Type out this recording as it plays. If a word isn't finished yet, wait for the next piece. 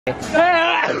What's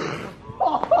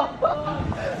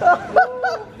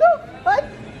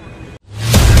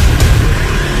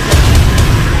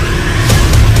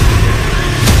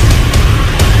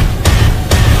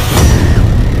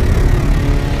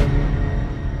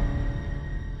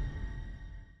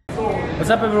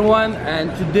up everyone,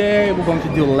 and today we're going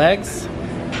to do legs.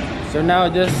 So now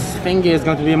this thingy is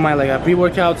going to be my a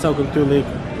pre-workout, so I'm going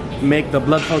to make the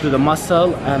blood flow to the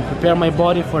muscle and prepare my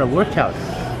body for a workout.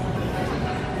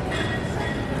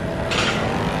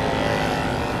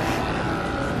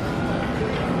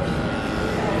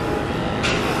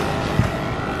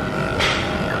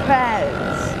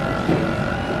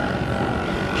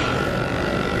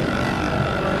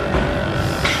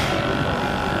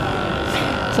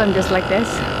 So I'm just like this.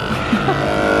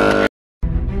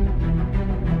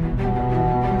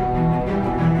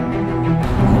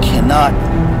 You cannot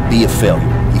be a failure.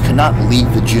 You cannot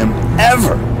leave the gym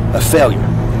ever a failure.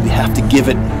 You have to give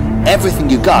it everything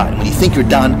you got. When you think you're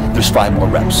done, there's 5 more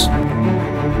reps.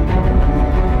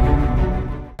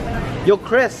 Yo,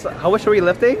 Chris, how much are we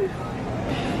lifting?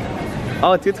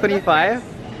 Oh, 225?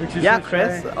 Yeah,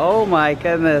 Chris. Oh my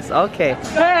goodness. Okay.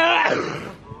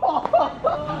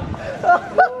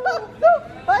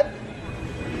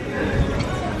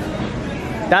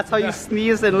 That's how you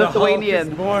sneeze in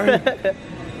Lithuanian.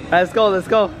 Let's go, let's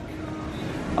go.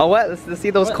 Oh, what? Let's see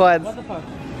those quads. What the fuck?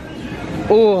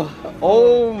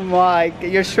 Oh my!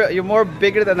 You're more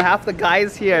bigger than half the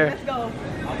guys here. Let's go.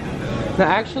 No,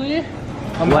 actually,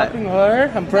 I'm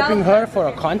prepping her for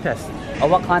a contest. Oh,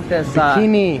 what contest?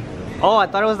 Bikini. Oh, I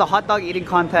thought it was the hot dog eating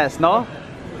contest. No?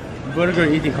 Burger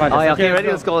eating contest. Oh, yeah, okay, ready?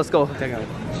 Let's go. Let's go.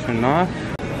 Turn off.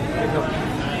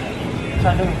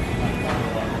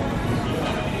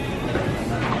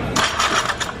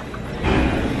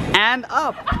 And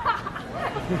up.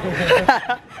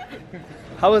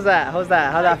 How was that? How'd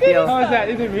that feel? How was that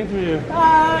interview?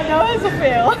 No, it's a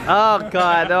fail. Oh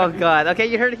god, oh god. Okay,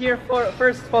 you heard it here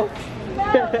first, folks.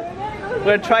 We're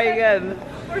gonna try again.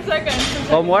 For second.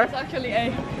 One more? It's actually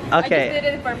A. Okay. I just did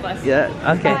it on purpose.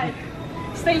 Yeah, okay. Bye.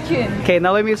 Stay tuned. Okay,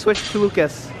 now let me switch to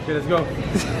Lucas. Okay, let's go.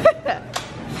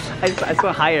 I just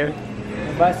went higher.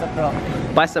 Bicep curl.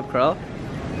 Bicep curl.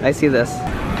 I see this.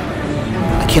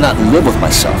 I cannot live with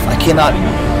myself. I cannot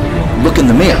look in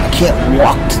the mirror. I can't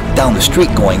walk down the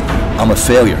street going, I'm a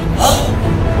failure.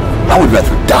 I would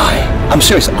rather die. I'm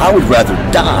serious. I would rather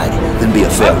die than be a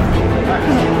failure.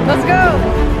 Let's go.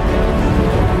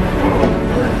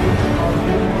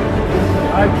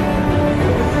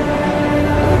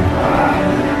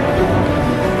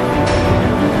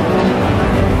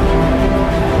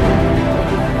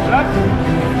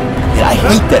 And I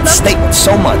hate that statement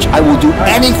so much. I will do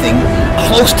anything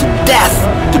close to death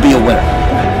to be a winner.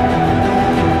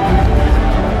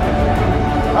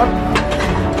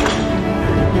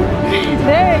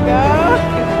 There you go.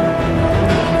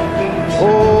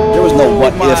 Oh, There was no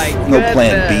what if, no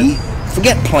plan B.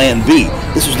 Forget plan B.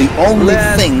 This was the only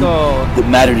thing that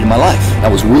mattered in my life. I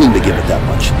was willing to give it that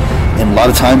much. And a lot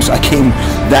of times I came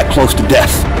that close to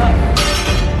death.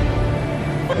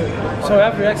 So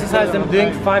every exercise I'm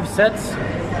doing 5 sets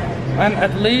and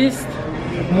at least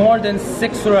more than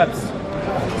 6 reps.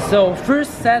 So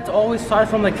first set always start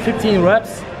from 15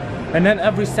 reps, and then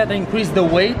every set I increase the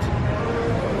weight.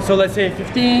 So let's say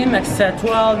 15, next set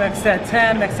 12, next set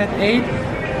 10, next set 8,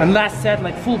 and last set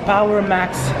full power,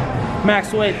 max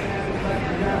weight.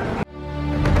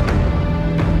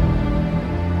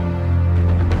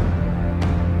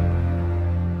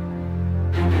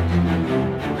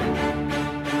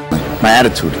 My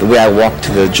attitude, the way I walk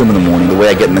to the gym in the morning, the way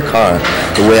I get in the car,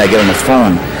 the way I get on the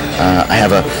phone, I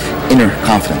have an inner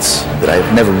confidence that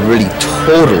I've never really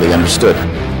totally understood.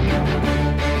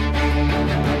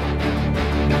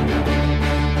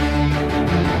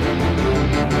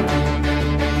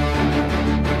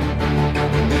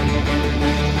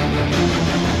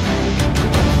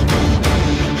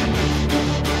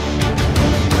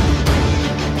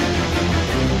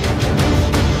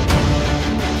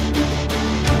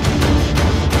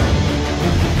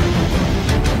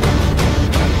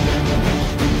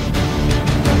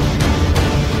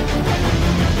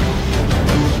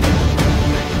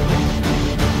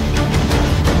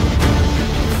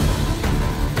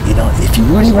 If you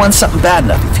really want something bad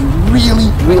enough, if you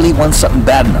really want something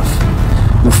bad enough,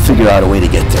 you'll figure out a way to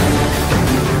get there.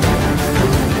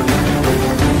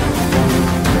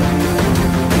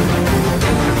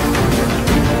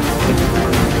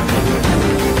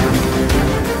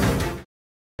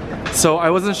 So I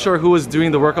wasn't sure who was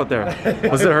doing the workout there.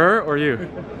 Was it her or you?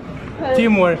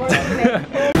 Teamwork.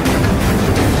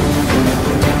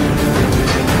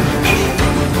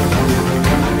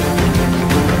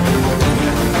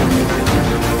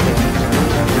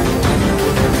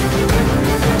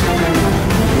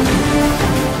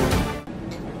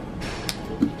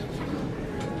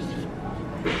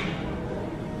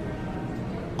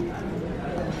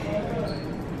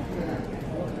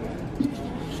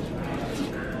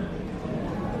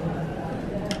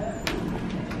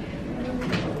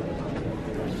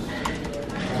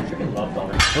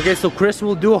 Okay, so Chris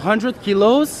will do 100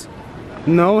 kilos,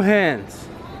 no hands.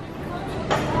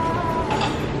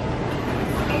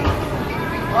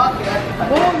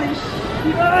 Holy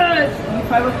shit!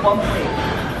 Try with one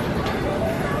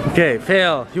plate. Okay,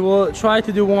 fail. He will try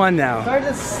to do one now. Start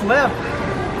to slip.